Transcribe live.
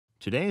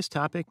Today's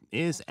topic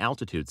is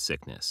altitude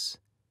sickness.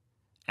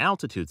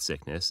 Altitude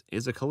sickness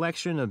is a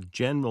collection of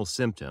general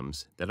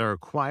symptoms that are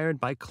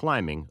acquired by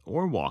climbing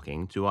or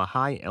walking to a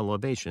high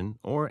elevation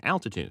or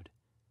altitude.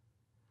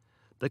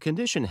 The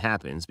condition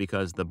happens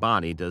because the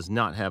body does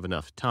not have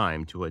enough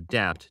time to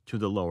adapt to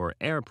the lower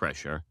air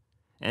pressure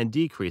and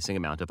decreasing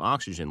amount of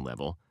oxygen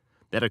level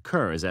that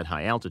occurs at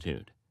high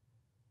altitude.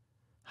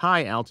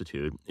 High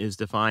altitude is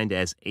defined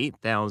as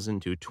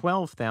 8,000 to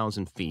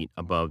 12,000 feet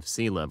above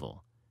sea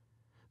level.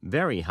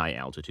 Very high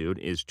altitude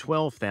is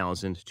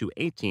 12,000 to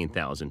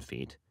 18,000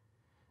 feet,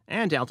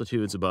 and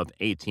altitudes above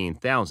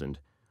 18,000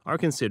 are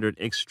considered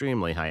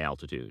extremely high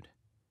altitude.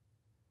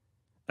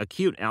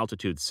 Acute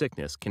altitude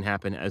sickness can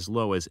happen as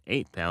low as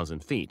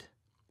 8,000 feet,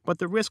 but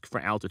the risk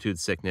for altitude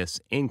sickness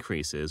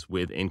increases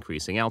with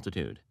increasing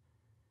altitude.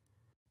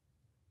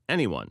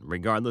 Anyone,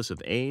 regardless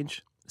of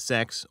age,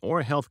 sex,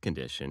 or health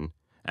condition,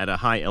 at a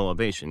high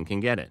elevation can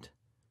get it.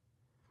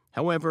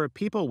 However,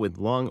 people with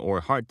lung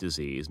or heart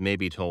disease may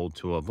be told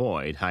to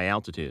avoid high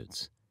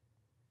altitudes.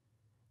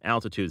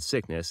 Altitude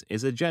sickness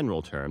is a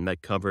general term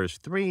that covers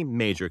three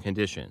major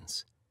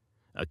conditions: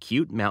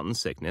 acute mountain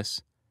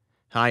sickness,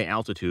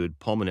 high-altitude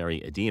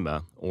pulmonary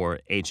edema,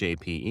 or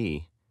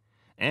HAPE,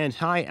 and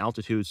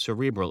high-altitude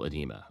cerebral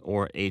edema,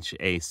 or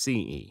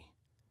HACE.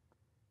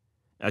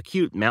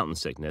 Acute mountain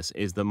sickness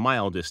is the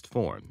mildest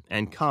form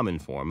and common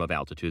form of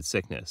altitude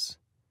sickness.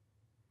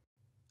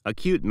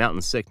 Acute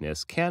mountain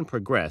sickness can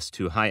progress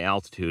to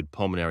high-altitude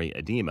pulmonary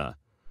edema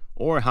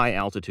or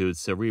high-altitude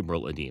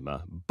cerebral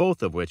edema,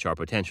 both of which are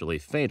potentially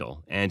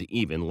fatal and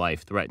even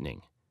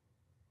life-threatening.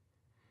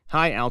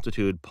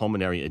 High-altitude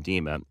pulmonary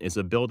edema is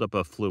a buildup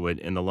of fluid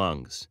in the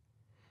lungs.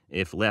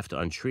 If left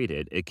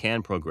untreated, it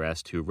can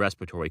progress to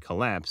respiratory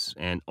collapse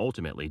and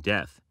ultimately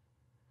death.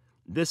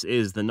 This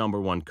is the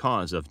 #1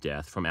 cause of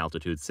death from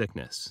altitude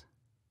sickness.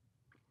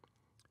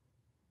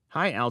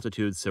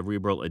 High-altitude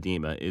cerebral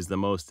edema is the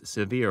most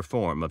severe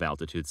form of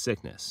altitude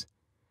sickness.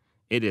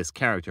 It is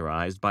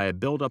characterized by a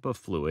buildup of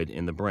fluid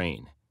in the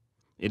brain.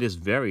 It is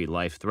very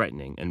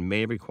life-threatening and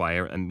may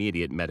require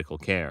immediate medical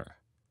care.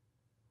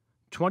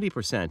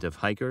 20% of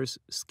hikers,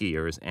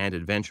 skiers, and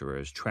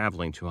adventurers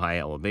traveling to high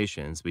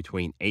elevations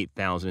between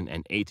 8,000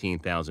 and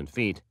 18,000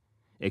 feet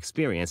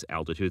experience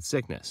altitude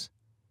sickness.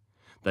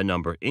 The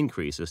number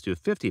increases to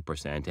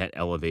 50% at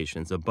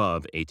elevations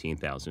above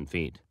 18,000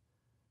 feet.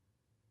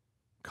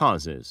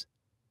 Causes: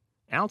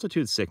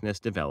 altitude sickness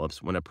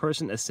develops when a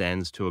person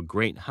ascends to a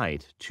great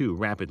height too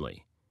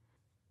rapidly.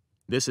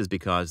 This is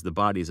because the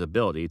body's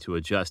ability to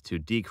adjust to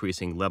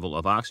decreasing level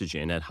of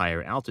oxygen at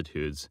higher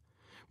altitudes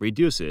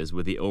reduces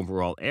with the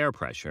overall air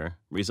pressure,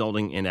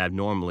 resulting in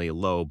abnormally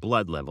low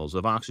blood levels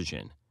of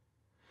oxygen.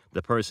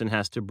 The person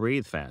has to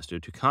breathe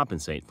faster to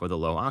compensate for the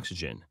low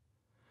oxygen.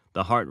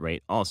 The heart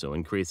rate also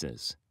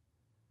increases.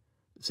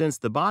 Since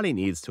the body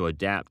needs to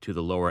adapt to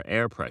the lower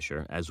air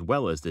pressure as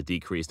well as the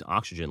decreased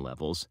oxygen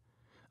levels,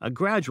 a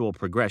gradual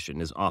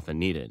progression is often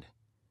needed.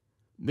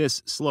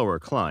 This slower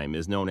climb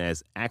is known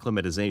as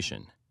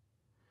acclimatization.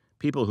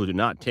 People who do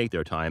not take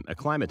their time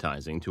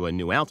acclimatizing to a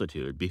new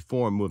altitude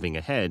before moving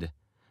ahead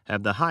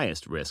have the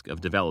highest risk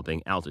of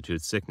developing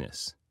altitude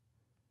sickness.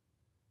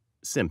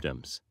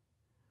 Symptoms: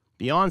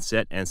 the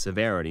onset and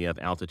severity of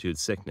altitude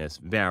sickness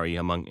vary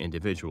among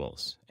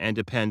individuals and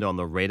depend on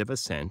the rate of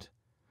ascent,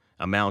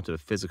 amount of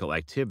physical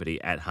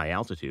activity at high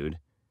altitude,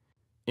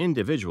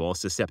 individual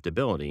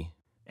susceptibility,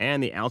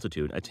 and the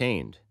altitude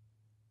attained.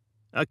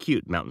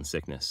 Acute mountain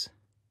sickness: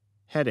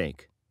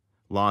 headache,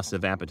 loss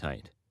of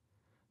appetite,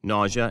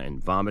 nausea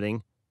and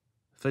vomiting,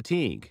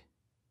 fatigue,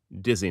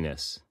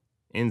 dizziness,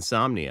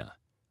 insomnia,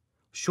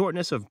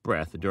 shortness of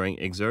breath during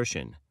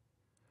exertion,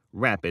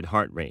 rapid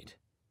heart rate,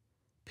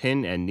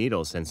 pin and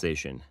needle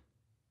sensation,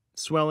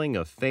 swelling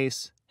of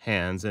face,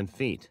 hands, and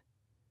feet.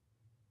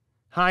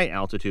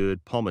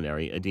 High-altitude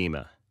pulmonary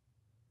edema: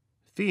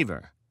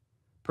 fever,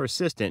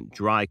 persistent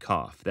dry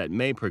cough that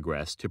may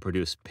progress to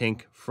produce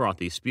pink,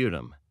 frothy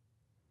sputum,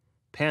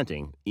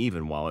 panting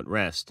even while at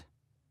rest.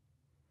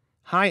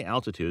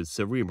 High-altitude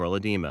cerebral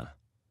edema: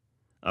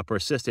 a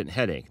persistent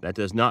headache that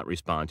does not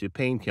respond to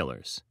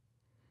painkillers,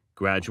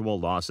 gradual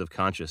loss of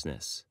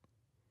consciousness,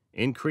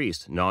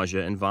 increased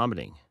nausea and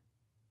vomiting,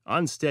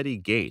 unsteady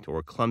gait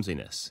or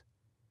clumsiness,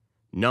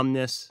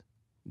 numbness,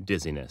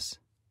 dizziness.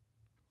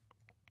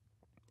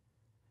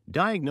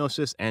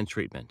 Diagnosis and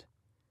treatment: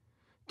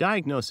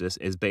 diagnosis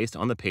is based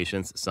on the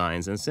patient's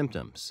signs and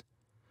symptoms.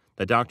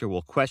 The doctor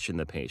will question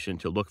the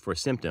patient to look for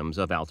symptoms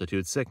of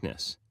altitude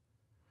sickness.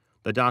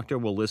 The doctor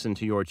will listen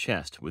to your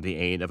chest with the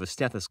aid of a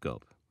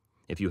stethoscope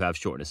if you have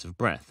shortness of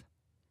breath.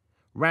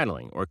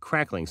 Rattling or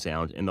crackling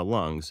sound in the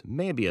lungs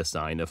may be a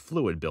sign of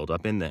fluid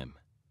buildup in them.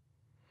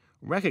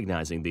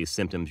 Recognizing these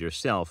symptoms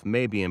yourself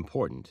may be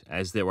important,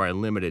 as there are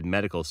limited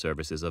medical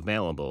services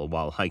available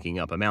while hiking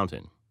up a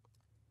mountain.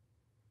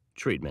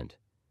 Treatment: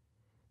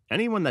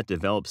 anyone that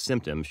develops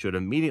symptoms should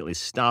immediately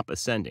stop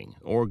ascending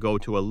or go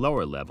to a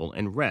lower level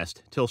and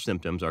rest till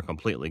symptoms are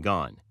completely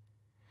gone.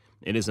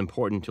 It is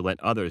important to let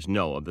others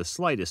know of the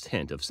slightest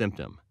hint of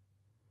symptom.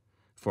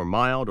 For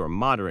mild or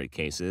moderate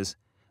cases,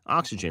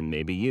 oxygen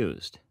may be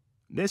used.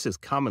 This is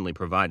commonly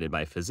provided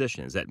by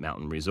physicians at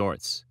mountain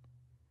resorts.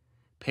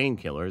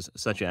 Painkillers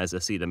such as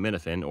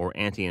acetaminophen or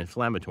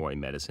anti-inflammatory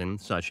medicine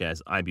such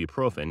as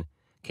ibuprofen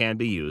can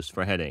be used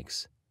for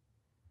headaches.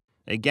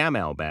 A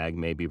Gamal bag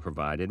may be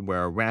provided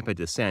where a rapid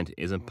descent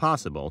is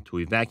impossible to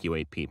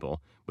evacuate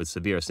people with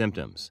severe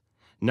symptoms,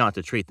 not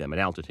to treat them at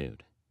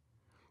altitude.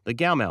 The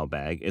Gamal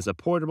bag is a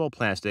portable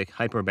plastic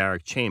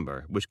hyperbaric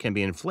chamber which can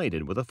be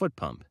inflated with a foot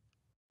pump.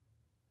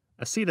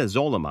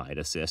 Acetazolamide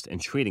assists in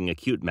treating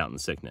acute mountain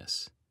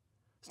sickness.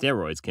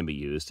 Steroids can be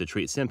used to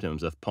treat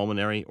symptoms of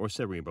pulmonary or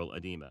cerebral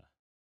edema.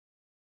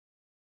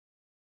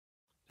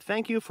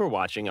 Thank you for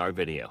watching our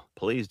video.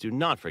 Please do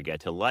not forget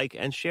to like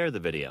and share the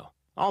video.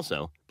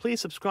 Also, please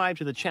subscribe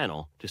to the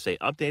channel to stay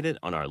updated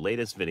on our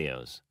latest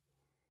videos.